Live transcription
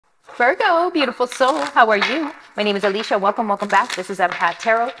Virgo, beautiful soul. How are you? My name is Alicia. Welcome back. This is Empath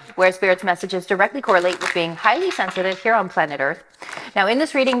Tarot, where Spirit's messages directly correlate with being highly sensitive here on planet Earth. Now, in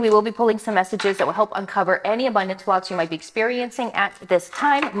this reading, we will be pulling some messages that will help uncover any abundance blocks you might be experiencing at this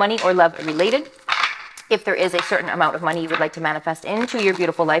time, money or love related. If there is a certain amount of money you would like to manifest into your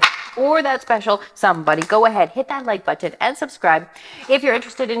beautiful life or that special somebody, go ahead, hit that like button and subscribe. If you're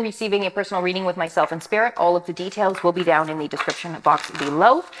interested in receiving a personal reading with myself and Spirit, all of the details will be down in the description box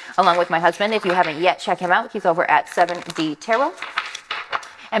below, along with my husband. If you haven't yet, check him out. He's over at 7D Tarot.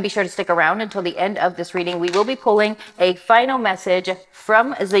 And be sure to stick around until the end of this reading. We will be pulling a final message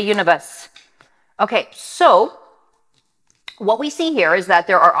from the universe. Okay, so what we see here is that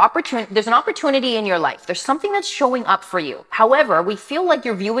there's an opportunity in your life. There's something that's showing up for you. However, we feel like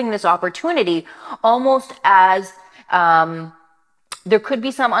you're viewing this opportunity almost as there could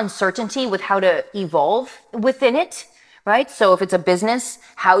be some uncertainty with how to evolve within it, right? So if it's a business,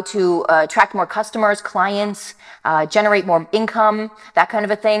 how to attract more customers, clients, generate more income, that kind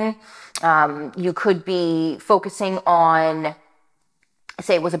of a thing. You could be focusing on,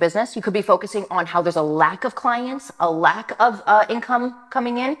 say it was a business, you could be focusing on how there's a lack of clients, a lack of income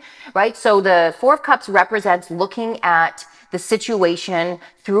coming in, right? So the Four of Cups represents looking at the situation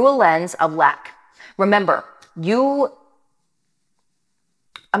through a lens of lack. Remember, I'm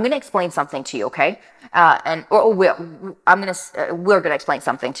going to explain something to you, okay? We're going to explain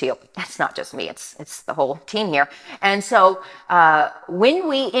something to you. It's not just me, it's the whole team here. And so when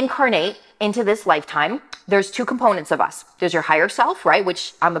we incarnate into this lifetime, there's two components of us. There's your higher self, right?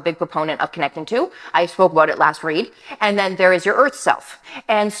 Which I'm a big proponent of connecting to. I spoke about it last read. And then there is your earth self.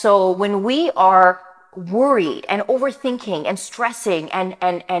 And so when we are worried and overthinking and stressing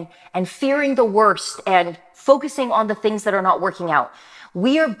and fearing the worst and focusing on the things that are not working out,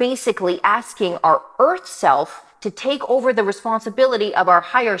 we are basically asking our earth self to take over the responsibility of our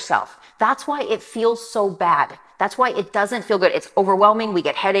higher self. That's why it feels so bad. That's why it doesn't feel good. It's overwhelming. We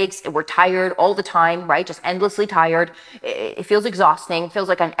get headaches. We're tired all the time, right? Just endlessly tired. It feels exhausting. It feels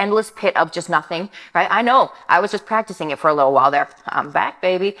like an endless pit of just nothing, right? I know. I was just practicing it for a little while there. I'm back,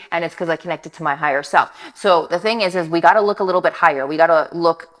 baby. And it's because I connected to my higher self. So the thing is we got to look a little bit higher. We got to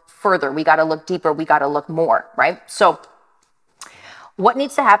look further. We got to look deeper. We got to look more, right? So what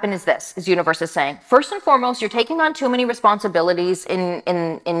needs to happen is this, as universe is saying. First and foremost, you're taking on too many responsibilities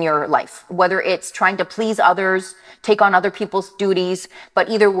in your life, whether it's trying to please others, take on other people's duties, but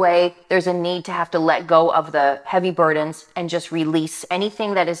either way, there's a need to have to let go of the heavy burdens and just release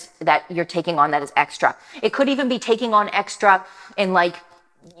anything that you're taking on that is extra. It could even be taking on extra in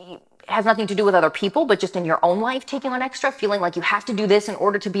has nothing to do with other people, but just in your own life, taking on extra, feeling like you have to do this in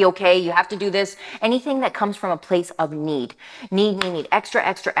order to be okay. You have to do this. Anything that comes from a place of need, extra,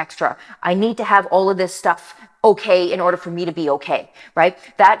 extra, extra. I need to have all of this stuff okay in order for me to be okay, right?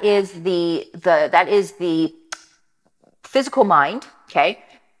 That is the physical mind, okay?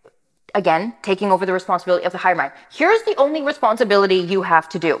 Again, taking over the responsibility of the higher mind. Here's the only responsibility you have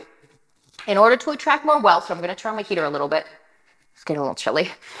to do. In order to attract more wealth, so I'm going to turn my heater a little bit. It's getting a little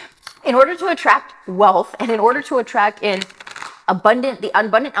chilly. In order to attract wealth and in order to attract the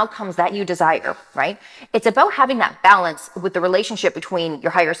abundant outcomes that you desire, right? It's about having that balance with the relationship between your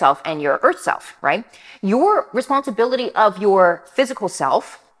higher self and your earth self, right? Your responsibility of your physical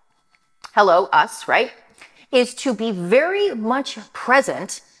self, hello, us, right, is to be very much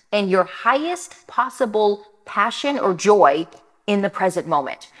present in your highest possible passion or joy in the present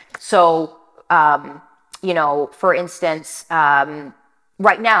moment. So, for instance,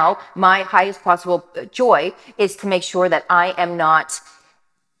 right now, my highest possible joy is to make sure that I am not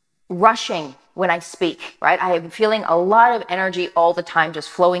rushing when I speak, right? I am feeling a lot of energy all the time just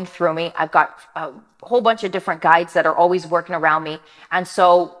flowing through me. I've got a whole bunch of different guides that are always working around me. And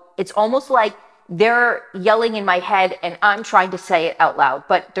so it's almost like they're yelling in my head and I'm trying to say it out loud,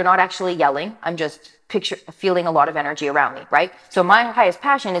 but they're not actually yelling. I'm just feeling a lot of energy around me, right? So my highest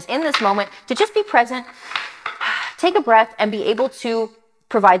passion is in this moment to just be present, take a breath, and be able to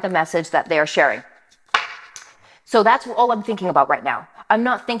provide the message that they are sharing. So that's all I'm thinking about right now. I'm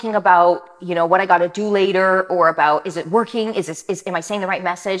not thinking about, what I got to do later or about, is it working? Am I saying the right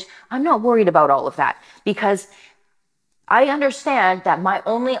message? I'm not worried about all of that because I understand that my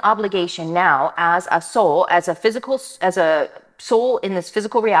only obligation now as a soul, as a soul in this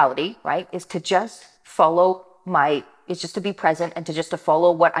physical reality, right, is to just to be present and to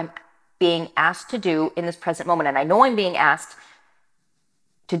follow what I'm being asked to do in this present moment. And I know I'm being asked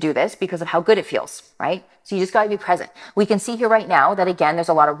to do this because of how good it feels, right? So you just got to be present. We can see here right now that, again, there's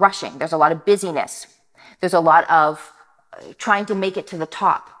a lot of rushing. There's a lot of busyness. There's a lot of trying to make it to the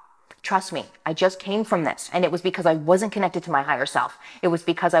top. Trust me, I just came from this. And it was because I wasn't connected to my higher self. It was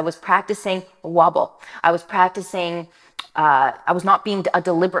because I was practicing wobble. I was practicing, I was not being a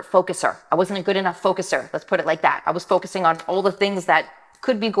deliberate focuser. I wasn't a good enough focuser. Let's put it like that. I was focusing on all the things that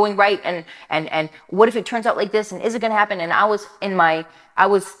could be going right. And what if it turns out like this? And is it going to happen? And I was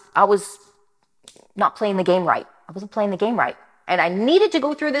not playing the game right. I wasn't playing the game right. And I needed to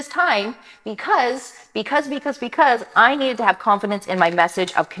go through this time because I needed to have confidence in my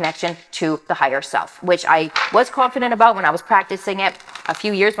message of connection to the higher self, which I was confident about when I was practicing it a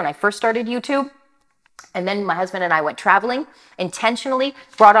few years when I first started YouTube. And then my husband and I went traveling, intentionally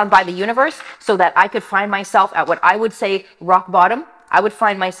brought on by the universe, so that I could find myself at what I would say rock bottom. I would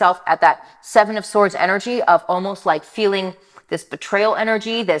find myself at that Seven of Swords energy of almost like feeling this betrayal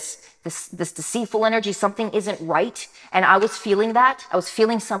energy, this deceitful energy. Something isn't right. And I was feeling that. I was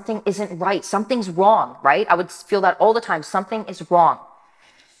feeling something isn't right. Something's wrong, right? I would feel that all the time. Something is wrong.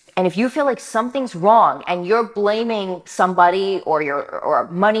 And if you feel like something's wrong and you're blaming somebody or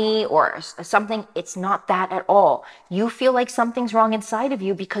money or something, it's not that at all. You feel like something's wrong inside of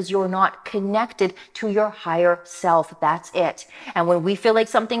you because you're not connected to your higher self. That's it. And when we feel like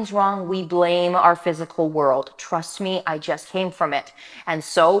something's wrong, we blame our physical world. Trust me, I just came from it. And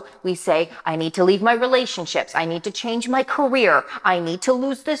so we say, I need to leave my relationships. I need to change my career. I need to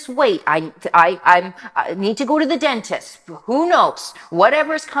lose this weight. I need to go to the dentist. Who knows?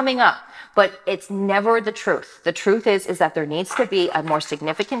 Whatever's coming up, but it's never the truth. The truth is that there needs to be a more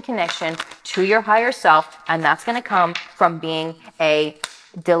significant connection to your higher self, and that's going to come from being a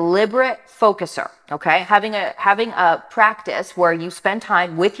deliberate focuser. Okay, having a practice where you spend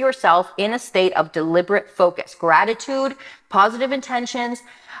time with yourself in a state of deliberate focus, gratitude, positive intentions,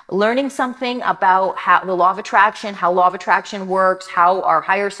 learning something about how the law of attraction works, how our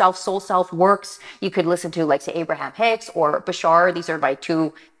higher self, soul self works. You could listen to, like, say, Abraham Hicks or Bashar. These are my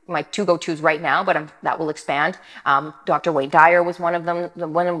two go-tos right now, but that will expand. Dr. Wayne Dyer was one of them,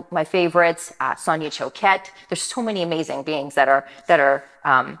 one of my favorites. Sonia Choquette. There's so many amazing beings that are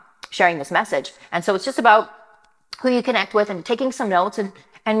sharing this message. And so it's just about who you connect with and taking some notes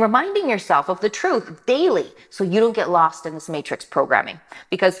and reminding yourself of the truth daily so you don't get lost in this matrix programming.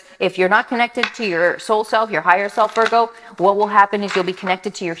 Because if you're not connected to your soul self, your higher self, Virgo, what will happen is you'll be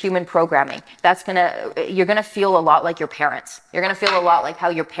connected to your human programming. You're gonna feel a lot like your parents. You're gonna feel a lot like how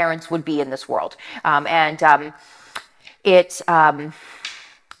your parents would be in this world. It's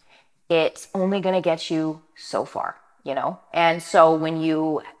only gonna get you so far. And so when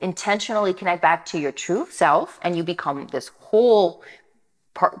you intentionally connect back to your true self and you become this whole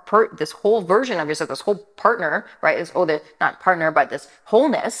this whole version of yourself, this whole partner, right? Not partner, but this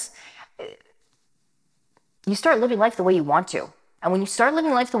wholeness, you start living life the way you want to. And when you start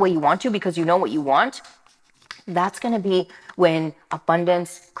living life the way you want to because you know what you want, that's going to be when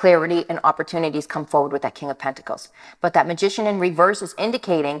abundance, clarity, and opportunities come forward with that King of Pentacles. But that Magician in reverse is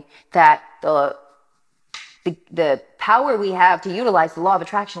indicating that the power we have to utilize the law of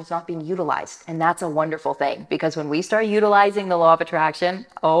attraction is not being utilized. And that's a wonderful thing, because when we start utilizing the law of attraction,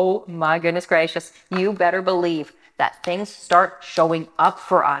 oh my goodness gracious, you better believe that things start showing up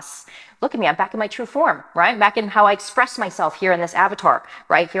for us. Look at me, I'm back in my true form, right? Back in how I express myself here in this avatar,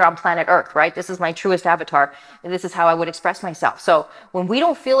 right? Here on planet Earth, right? This is my truest avatar. This is how I would express myself. So when we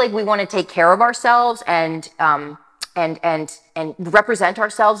don't feel like we want to take care of ourselves and represent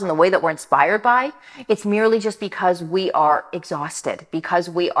ourselves in the way that we're inspired by, it's merely just because we are exhausted, because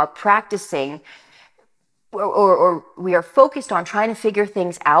we are practicing or we are focused on trying to figure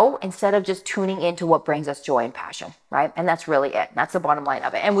things out instead of just tuning into what brings us joy and passion, right? And that's really it. That's the bottom line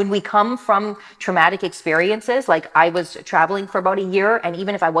of it. And when we come from traumatic experiences, like I was traveling for about a year, and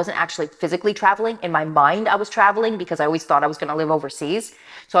even if I wasn't actually physically traveling, in my mind I was traveling because I always thought I was going to live overseas.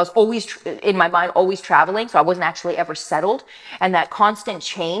 So I was always, in my mind, always traveling. So I wasn't actually ever settled. And that constant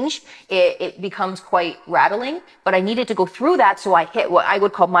change, it becomes quite rattling. But I needed to go through that so I hit what I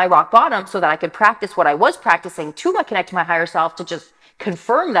would call my rock bottom so that I could practice what I was practicing to connect to my higher self, to just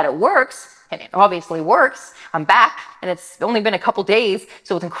confirm that it works. And it obviously works. I'm back, and it's only been a couple days.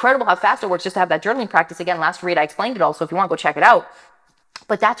 So it's incredible how fast it works just to have that journaling practice. Again, last read I explained it all, so if you want to go check it out.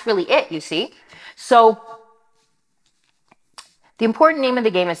 But that's really it, you see. So the important name of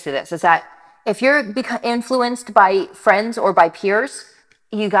the game is that if you're influenced by friends or by peers,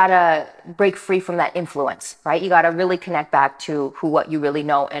 you gotta break free from that influence, right? You gotta really connect back to what you really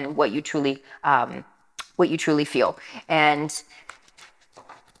know and what you truly feel, and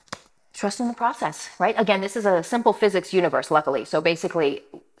trust in the process, right? Again, this is a simple physics universe, luckily. So basically,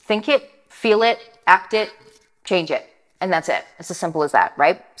 think it, feel it, act it, change it, and that's it. It's as simple as that,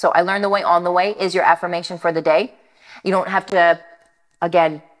 right? So I learned the way on the way is your affirmation for the day. You don't have to,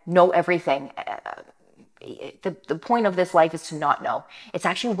 again, know everything. The point of this life is to not know. It's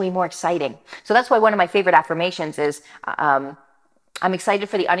actually way more exciting. So that's why one of my favorite affirmations is, I'm excited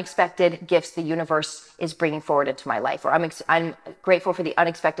for the unexpected gifts the universe is bringing forward into my life, or I'm grateful for the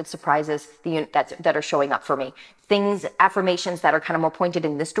unexpected surprises that are showing up for me. Things, affirmations that are kind of more pointed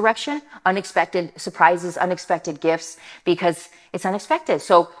in this direction, unexpected surprises, unexpected gifts, because it's unexpected.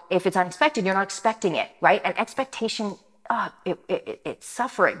 So if it's unexpected, you're not expecting it, right? And expectation, it's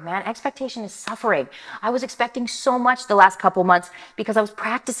suffering, man. Expectation is suffering. I was expecting so much the last couple months because I was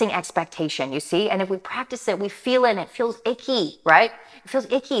practicing expectation, you see? And if we practice it, we feel it and it feels icky, right? It feels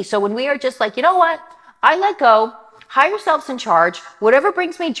icky. So when we are just like, you know what? I let go. Higher self's in charge. Whatever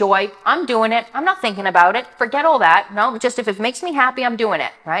brings me joy, I'm doing it. I'm not thinking about it. Forget all that. No, just if it makes me happy, I'm doing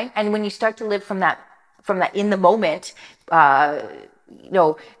it, right? And when you start to live from that in the moment,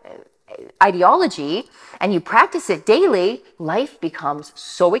 ideology, and you practice it daily, life becomes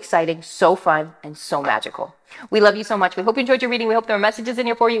so exciting, so fun, and so magical. We love you so much. We hope you enjoyed your reading. We hope there were messages in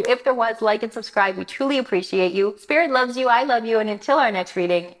here for you. If there was, like and subscribe. We truly appreciate you. Spirit loves you. I love you. And until our next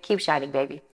reading, keep shining, baby.